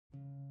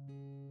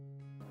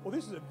Well,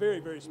 this is a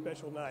very, very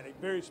special night,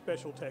 a very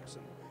special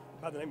Texan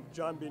by the name of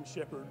John Ben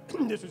Shepperd.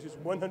 This was his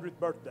 100th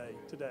birthday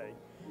today.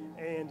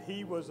 And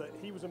he was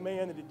a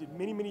man that did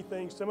many, many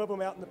things, some of them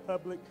out in the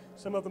public,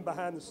 some of them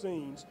behind the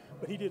scenes,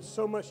 but he did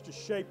so much to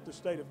shape the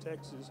state of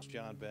Texas.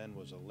 John Ben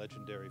was a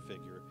legendary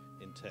figure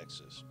in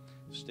Texas.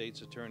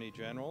 State's Attorney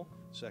General,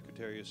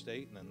 Secretary of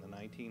State in the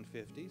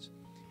 1950s,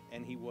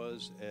 and he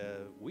was,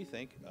 we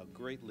think, a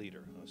great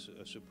leader,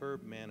 a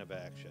superb man of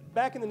action.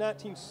 Back in the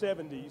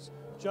 1970s,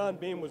 John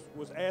Ben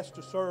was asked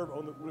to serve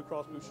on the Blue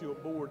Cross Blue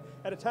Shield board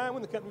at a time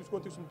when the company was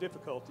going through some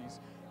difficulties,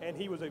 and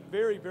he was a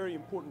very, very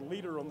important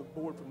leader on the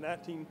board from the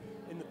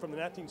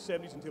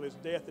 1970s until his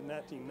death in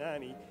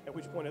 1990, at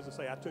which point, as I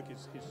say, I took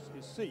his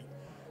seat.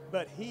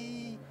 But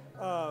he,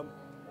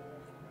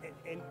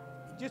 and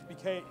just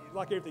became,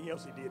 like everything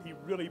else he did, he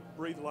really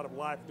breathed a lot of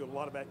life, did a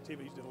lot of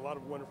activities, did a lot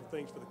of wonderful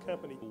things for the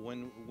company.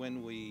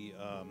 When we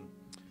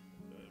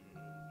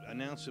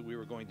announced that we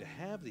were going to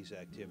have these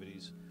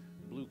activities,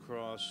 Blue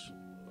Cross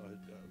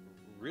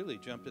really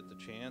jumped at the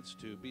chance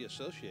to be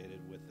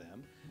associated with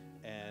them,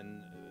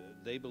 and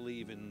they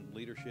believe in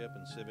leadership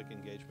and civic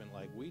engagement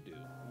like we do.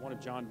 One of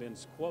John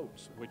Ben's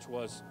quotes, which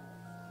was,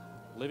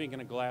 living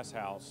in a glass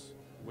house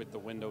with the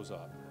windows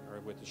up, or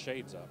with the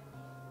shades up.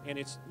 And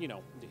it's, you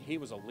know, he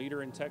was a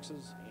leader in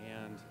Texas,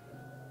 and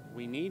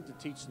we need to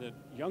teach the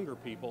younger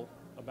people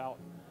about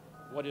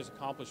what his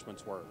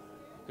accomplishments were.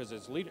 Because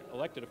as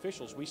elected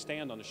officials, we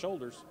stand on the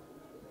shoulders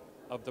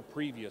of the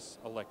previous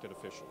elected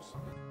officials.